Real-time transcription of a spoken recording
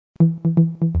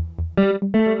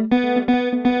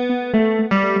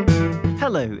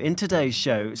Hello, in today's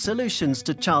show, solutions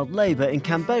to child labour in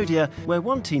Cambodia, where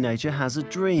one teenager has a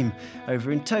dream.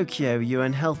 Over in Tokyo,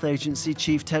 UN Health Agency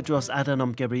Chief Tedros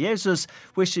Adhanom Ghebreyesus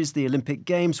wishes the Olympic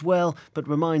Games well, but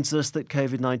reminds us that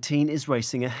COVID-19 is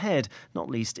racing ahead, not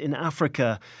least in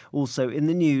Africa. Also in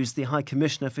the news, the High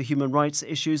Commissioner for Human Rights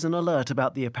issues an alert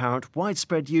about the apparent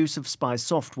widespread use of spy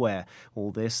software.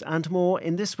 All this and more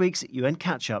in this week's UN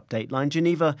Catch-Up Dateline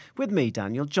Geneva with me,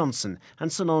 Daniel Johnson,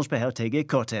 and Solange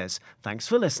Beheltege-Cortez. Thanks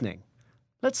for listening.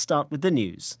 Let's start with the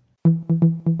news.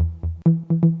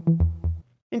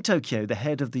 In Tokyo, the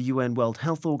head of the UN World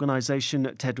Health Organization,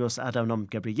 Tedros Adhanom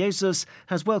Ghebreyesus,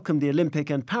 has welcomed the Olympic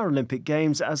and Paralympic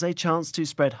Games as a chance to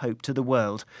spread hope to the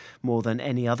world. More than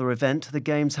any other event, the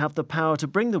Games have the power to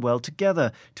bring the world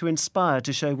together, to inspire,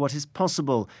 to show what is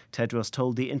possible, Tedros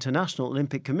told the International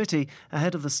Olympic Committee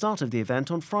ahead of the start of the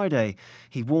event on Friday.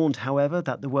 He warned, however,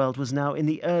 that the world was now in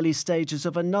the early stages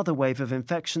of another wave of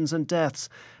infections and deaths,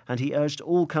 and he urged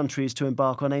all countries to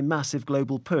embark on a massive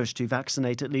global push to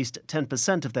vaccinate at least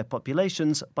 10% of their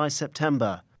populations by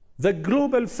September. The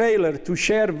global failure to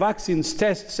share vaccines,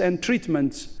 tests and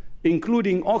treatments,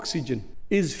 including oxygen,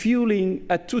 is fueling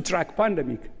a two-track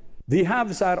pandemic. The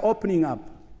haves are opening up,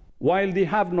 while the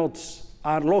have-nots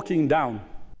are locking down.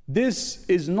 This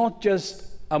is not just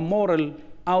a moral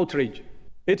outrage.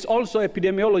 It's also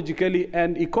epidemiologically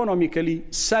and economically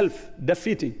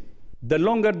self-defeating. The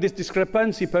longer this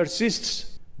discrepancy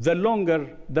persists, the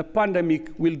longer the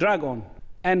pandemic will drag on,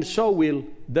 and so will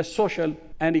the social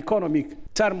and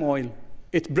economic turmoil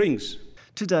it brings.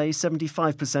 Today,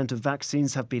 75% of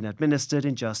vaccines have been administered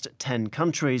in just 10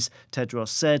 countries, Tedros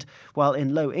said, while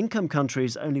in low-income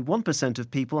countries, only 1%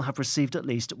 of people have received at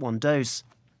least one dose.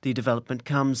 The development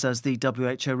comes as the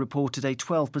WHO reported a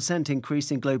 12% increase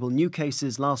in global new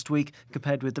cases last week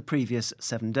compared with the previous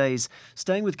 7 days.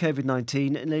 Staying with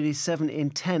COVID-19, nearly 7 in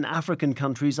 10 African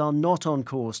countries are not on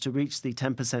course to reach the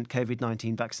 10%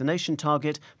 COVID-19 vaccination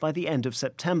target by the end of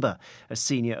September, a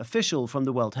senior official from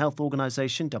the World Health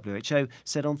Organization, WHO,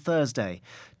 said on Thursday.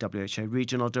 WHO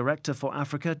Regional Director for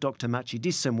Africa, Dr.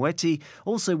 Matshidiso Moeti,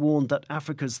 also warned that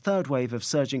Africa's third wave of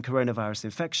surging coronavirus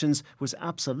infections was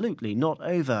absolutely not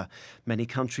over. Many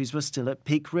countries were still at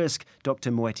peak risk,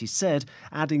 Dr. Moeti said,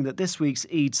 adding that this week's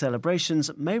Eid celebrations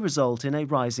may result in a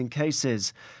rise in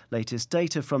cases. Latest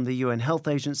data from the UN Health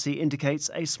Agency indicates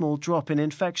a small drop in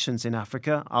infections in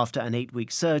Africa after an 8-week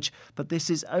surge, but this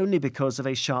is only because of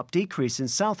a sharp decrease in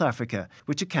South Africa,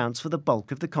 which accounts for the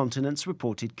bulk of the continent's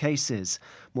reported cases.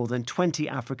 More than 20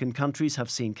 African countries have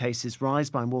seen cases rise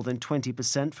by more than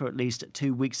 20% for at least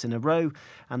 2 weeks in a row,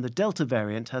 and the Delta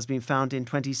variant has been found in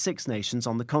 26 nations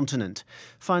on the continent.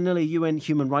 Finally, UN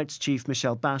Human Rights Chief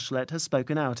Michelle Bachelet has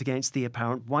spoken out against the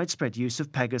apparent widespread use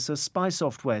of Pegasus spy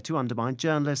software to undermine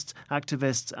journalists,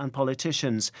 activists and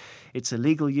politicians. Its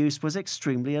illegal use was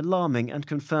extremely alarming and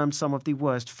confirmed some of the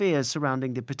worst fears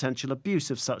surrounding the potential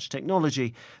abuse of such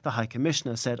technology, the High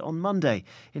Commissioner said on Monday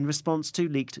in response to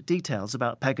leaked details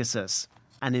about Pegasus.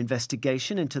 An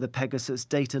investigation into the Pegasus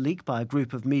data leak by a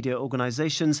group of media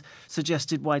organisations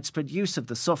suggested widespread use of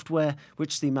the software,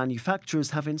 which the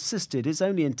manufacturers have insisted is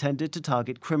only intended to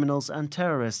target criminals and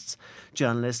terrorists.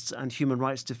 Journalists and human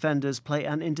rights defenders play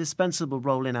an indispensable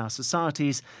role in our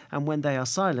societies, and when they are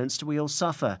silenced, we all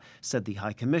suffer, said the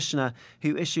High Commissioner,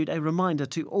 who issued a reminder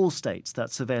to all states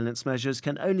that surveillance measures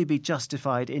can only be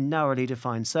justified in narrowly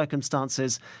defined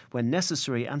circumstances when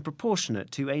necessary and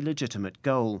proportionate to a legitimate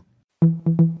goal.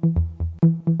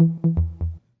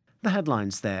 The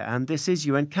headlines there, and this is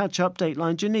UN Catch-Up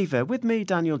Dateline Geneva with me,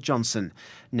 Daniel Johnson.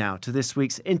 Now to this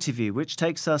week's interview, which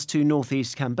takes us to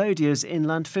northeast Cambodia's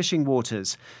inland fishing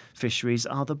waters. Fisheries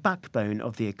are the backbone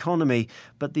of the economy,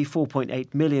 but the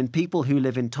 4.8 million people who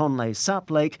live in Tonle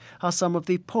Sap Lake are some of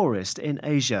the poorest in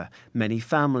Asia. Many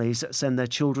families send their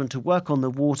children to work on the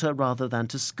water rather than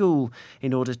to school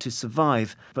in order to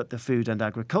survive, but the Food and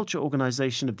Agriculture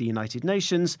Organization of the United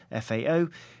Nations, FAO,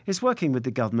 is working with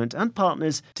the government and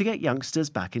partners to get youngsters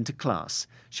back into class.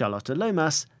 Charlotte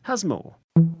Lomas has more.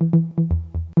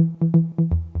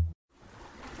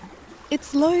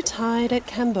 It's low tide at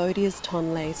Cambodia's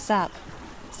Tonle Sap,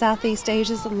 Southeast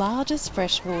Asia's largest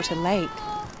freshwater lake.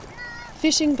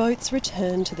 Fishing boats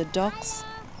return to the docks,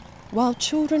 while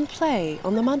children play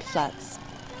on the mudflats.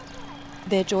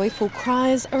 Their joyful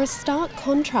cries are a stark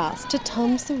contrast to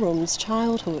Tum Sarum's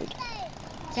childhood.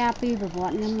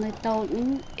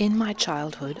 In my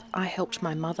childhood, I helped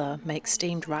my mother make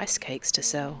steamed rice cakes to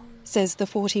sell, says the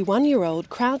 41-year-old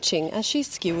crouching as she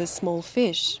skewers small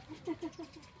fish.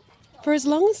 For as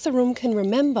long as Sarum can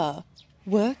remember,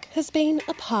 Work has been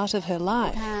a part of her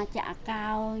life.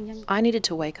 I needed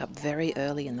to wake up very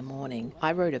early in the morning.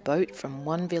 I rowed a boat from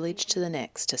one village to the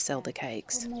next to sell the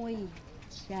cakes.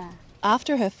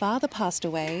 After her father passed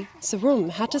away, Sarum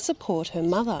had to support her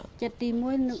mother.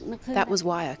 That was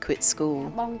why I quit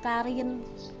school.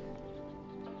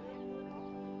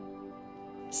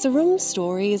 Sarum's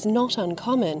story is not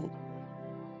uncommon.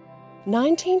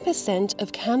 19%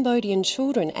 of Cambodian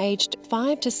children aged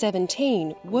 5 to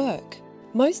 17 work,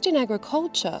 most in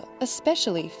agriculture,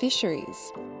 especially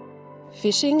fisheries.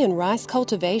 Fishing and rice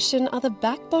cultivation are the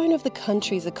backbone of the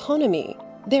country's economy.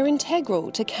 They're integral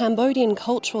to Cambodian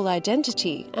cultural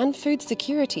identity and food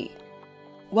security.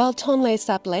 While Tonle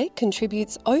Sap Lake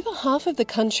contributes over half of the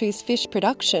country's fish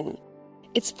production,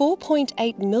 its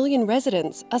 4.8 million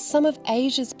residents are some of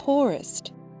Asia's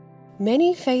poorest.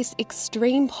 Many face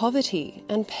extreme poverty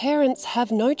and parents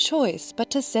have no choice but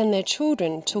to send their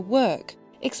children to work,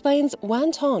 explains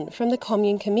Wan Ton from the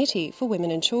Commune Committee for Women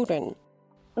and Children.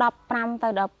 In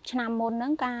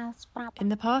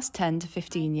the past 10 to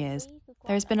 15 years,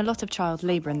 there has been a lot of child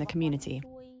labour in the community.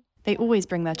 They always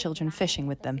bring their children fishing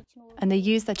with them, and they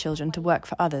use their children to work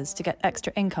for others to get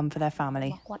extra income for their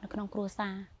family.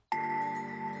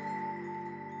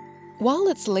 While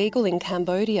it's legal in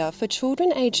Cambodia for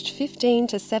children aged 15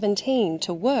 to 17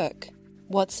 to work,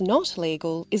 what's not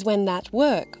legal is when that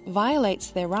work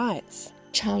violates their rights.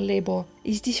 Child labour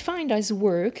is defined as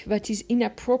work that is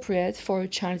inappropriate for a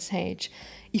child's age,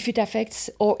 if it affects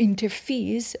or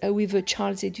interferes with a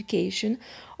child's education,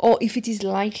 or if it is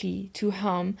likely to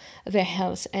harm their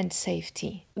health and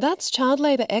safety. That's child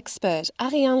labour expert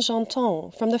Ariane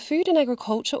Janton from the Food and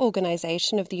Agriculture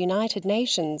Organization of the United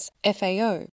Nations,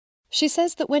 FAO. She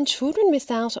says that when children miss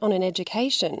out on an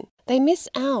education, they miss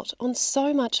out on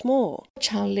so much more.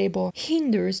 Child labour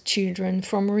hinders children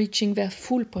from reaching their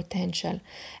full potential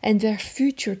and their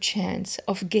future chance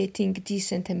of getting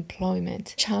decent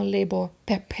employment. Child labour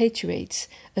perpetuates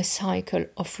a cycle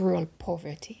of rural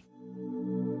poverty.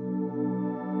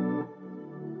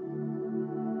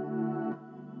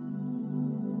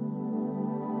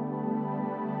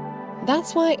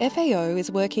 That's why FAO is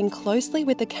working closely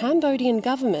with the Cambodian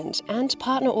government and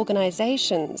partner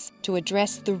organisations to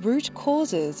address the root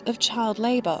causes of child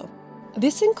labour.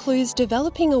 This includes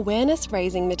developing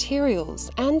awareness-raising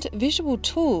materials and visual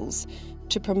tools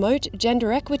to promote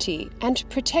gender equity and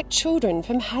protect children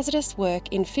from hazardous work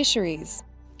in fisheries.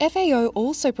 FAO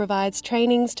also provides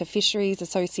trainings to fisheries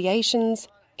associations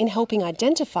in helping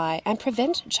identify and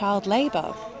prevent child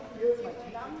labour.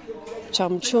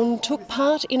 Chom Chun took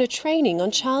part in a training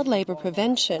on child labour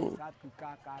prevention.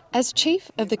 As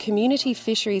chief of the Community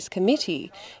Fisheries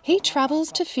Committee, he travels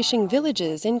to fishing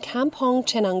villages in Kampong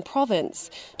Chenang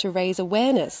province to raise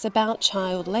awareness about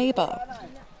child labour.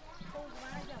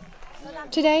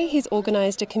 Today he's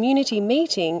organised a community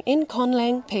meeting in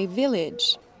Konlang Pe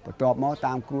village.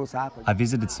 I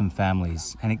visited some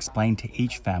families and explained to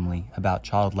each family about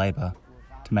child labour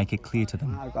to make it clear to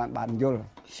them.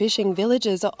 Fishing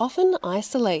villages are often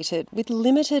isolated with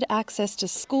limited access to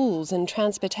schools and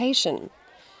transportation.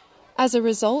 As a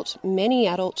result, many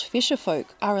adult fisherfolk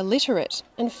are illiterate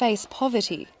and face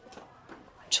poverty.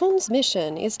 Chun's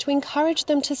mission is to encourage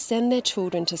them to send their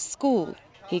children to school.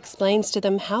 He explains to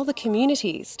them how the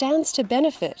community stands to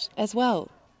benefit as well.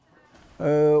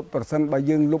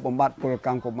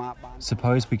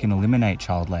 Suppose we can eliminate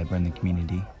child labour in the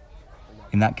community.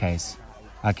 In that case,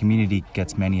 our community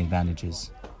gets many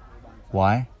advantages.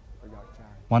 Why?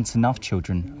 Once enough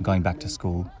children are going back to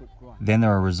school, then there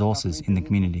are resources in the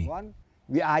community.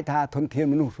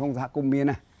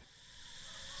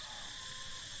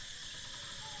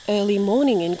 Early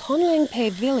morning in Konlang Pe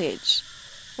village.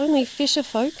 Only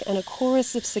fisherfolk and a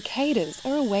chorus of cicadas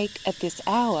are awake at this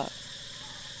hour.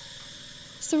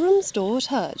 Sarum's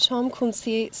daughter, Chom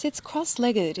Kunsi, sits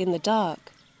cross-legged in the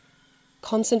dark,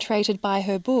 concentrated by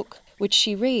her book, which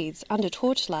she reads under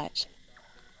torchlight.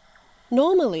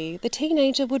 Normally, the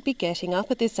teenager would be getting up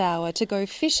at this hour to go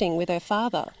fishing with her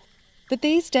father, but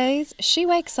these days she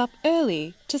wakes up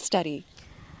early to study.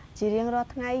 Every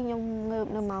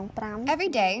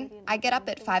day, I get up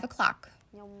at 5 o'clock,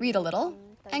 read a little,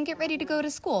 and get ready to go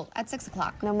to school at 6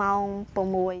 o'clock.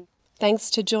 Thanks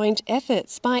to joint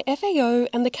efforts by FAO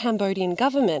and the Cambodian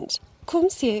government, Kum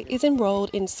Sie is enrolled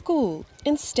in school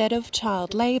instead of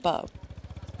child labour.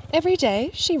 Every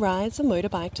day, she rides a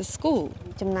motorbike to school.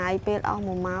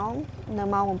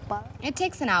 It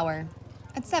takes an hour.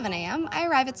 At 7 a.m., I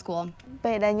arrive at school.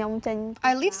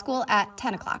 I leave school at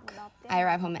 10 o'clock. I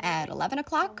arrive home at 11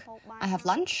 o'clock. I have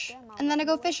lunch, and then I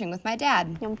go fishing with my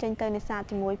dad.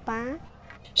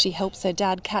 She helps her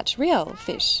dad catch real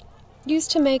fish.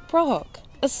 used to make broth,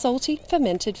 a salty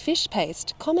fermented fish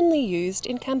paste commonly used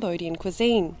in Cambodian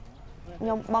cuisine.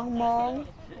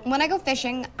 When I go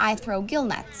fishing, I throw gill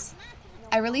nets.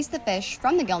 I release the fish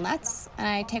from the gill nets and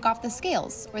I take off the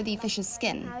scales or the fish's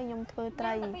skin.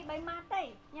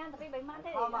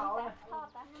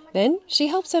 Then she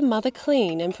helps her mother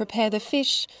clean and prepare the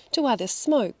fish to either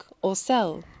smoke or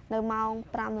sell.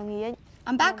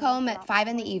 I'm back home at 5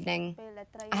 in the evening.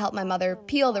 I help my mother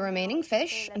peel the remaining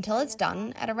fish until it's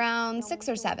done at around 6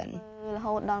 or 7.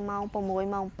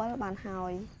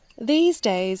 These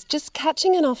days, just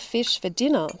catching enough fish for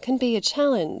dinner can be a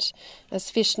challenge, as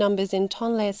fish numbers in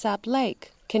Tonle Sap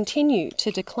Lake continue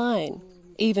to decline.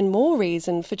 Even more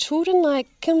reason for children like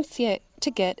Kim Siet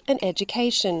to get an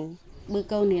education.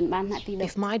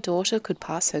 If my daughter could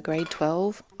pass her grade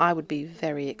 12, I would be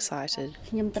very excited.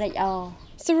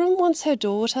 Sarun wants her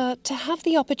daughter to have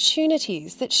the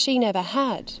opportunities that she never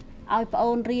had. I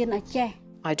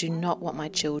do not want my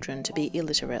children to be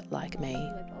illiterate like me.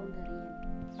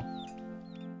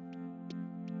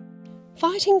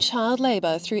 Fighting child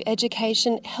labour through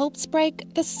education helps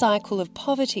break the cycle of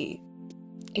poverty.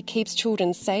 It keeps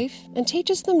children safe and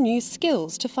teaches them new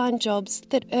skills to find jobs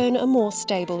that earn a more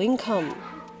stable income.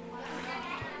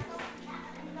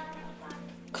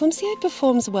 Kumsiet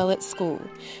performs well at school,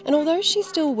 and although she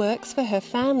still works for her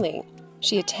family,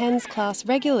 she attends class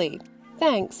regularly,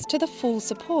 thanks to the full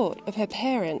support of her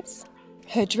parents.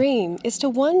 Her dream is to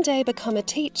one day become a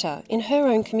teacher in her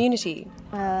own community.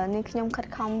 I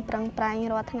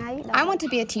want to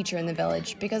be a teacher in the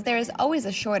village because there is always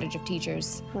a shortage of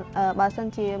teachers.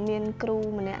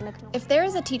 If there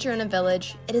is a teacher in a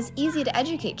village, it is easy to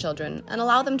educate children and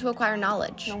allow them to acquire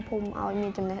knowledge.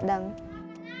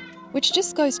 Which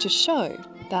just goes to show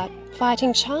that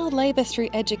fighting child labour through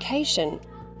education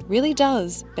really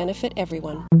does benefit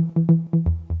everyone.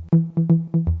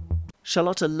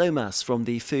 Charlotta Lomas from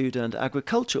the Food and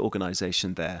Agriculture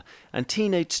Organisation there, and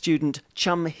teenage student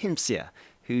Chum Himsia,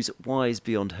 who's wise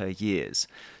beyond her years.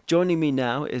 Joining me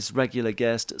now is regular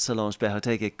guest Solange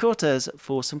Behotege-Cortez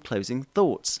for some closing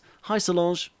thoughts. Hi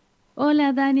Solange.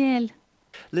 Hola Daniel.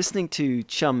 Listening to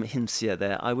Chum Himsia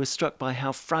there, I was struck by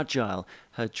how fragile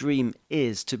her dream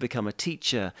is to become a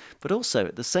teacher, but also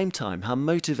at the same time how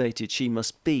motivated she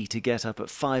must be to get up at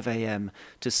 5 a.m.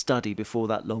 to study before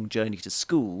that long journey to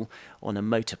school on a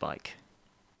motorbike.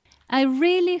 I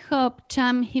really hope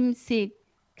Chum Himsia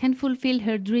can fulfill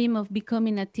her dream of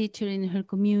becoming a teacher in her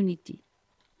community.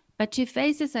 But she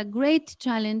faces a great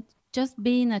challenge just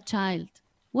being a child.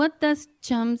 What does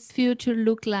Chum's future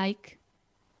look like?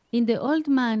 In The Old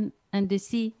Man and the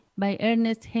Sea by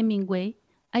Ernest Hemingway,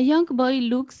 a young boy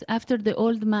looks after the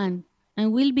old man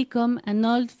and will become an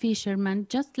old fisherman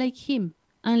just like him,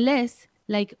 unless,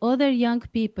 like other young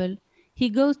people, he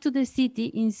goes to the city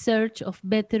in search of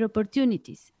better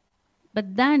opportunities.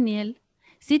 But Daniel,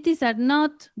 cities are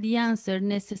not the answer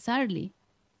necessarily.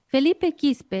 Felipe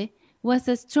Quispe was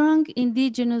a strong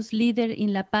indigenous leader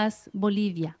in La Paz,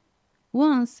 Bolivia.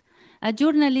 Once, a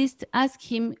journalist asked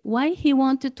him why he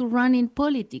wanted to run in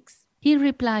politics. He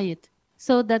replied,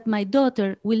 "So that my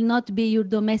daughter will not be your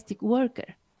domestic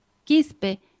worker."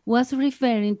 Quispe was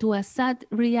referring to a sad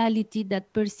reality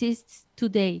that persists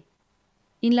today.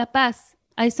 In La Paz,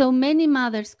 I saw many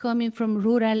mothers coming from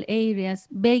rural areas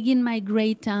begging my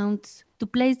great aunts to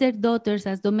place their daughters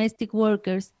as domestic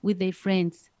workers with their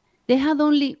friends. They had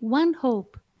only one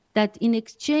hope, that in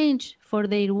exchange for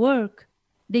their work,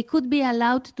 they could be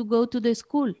allowed to go to the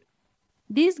school.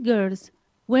 These girls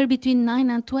were between 9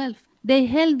 and 12. They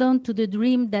held on to the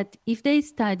dream that if they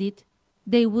studied,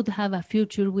 they would have a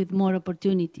future with more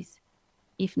opportunities.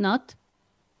 If not,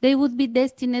 they would be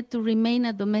destined to remain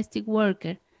a domestic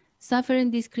worker,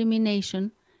 suffering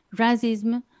discrimination,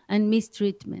 racism, and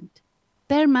mistreatment.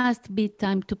 There must be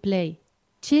time to play.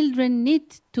 Children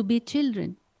need to be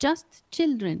children, just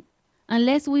children,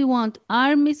 unless we want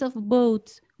armies of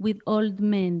boats with old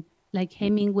men, like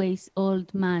Hemingway's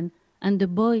Old Man and the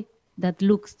boy that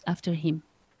looks after him.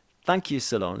 Thank you,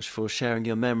 Solange, for sharing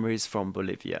your memories from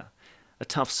Bolivia. A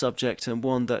tough subject and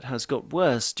one that has got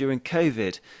worse during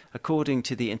COVID. According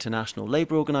to the International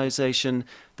Labour Organization,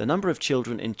 the number of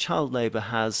children in child labour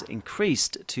has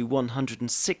increased to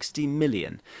 160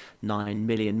 million. 9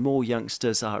 million more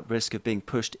youngsters are at risk of being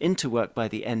pushed into work by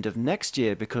the end of next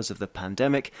year because of the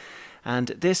pandemic, and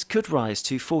this could rise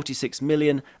to 46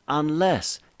 million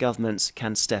unless governments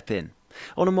can step in.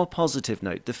 On a more positive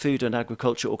note, the Food and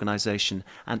Agriculture Organization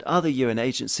and other UN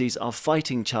agencies are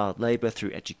fighting child labour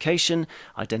through education,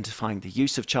 identifying the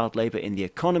use of child labour in the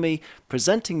economy,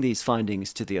 presenting these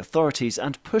findings to the authorities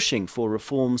and pushing for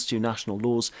reforms to national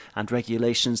laws and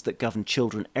regulations that govern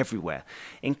children everywhere,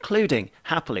 including,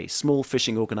 happily, small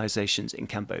fishing organisations in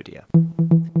Cambodia.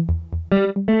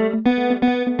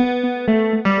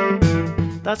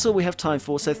 That's all we have time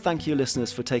for, so thank you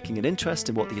listeners for taking an interest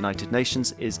in what the United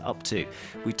Nations is up to.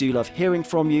 We do love hearing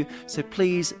from you, so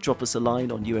please drop us a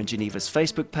line on UN Geneva's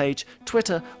Facebook page,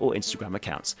 Twitter or Instagram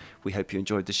accounts. We hope you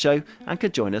enjoyed the show and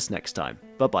could join us next time.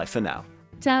 Bye-bye for now.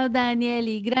 Chao Daniel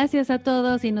y gracias a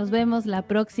todos y nos vemos la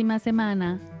próxima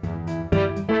semana.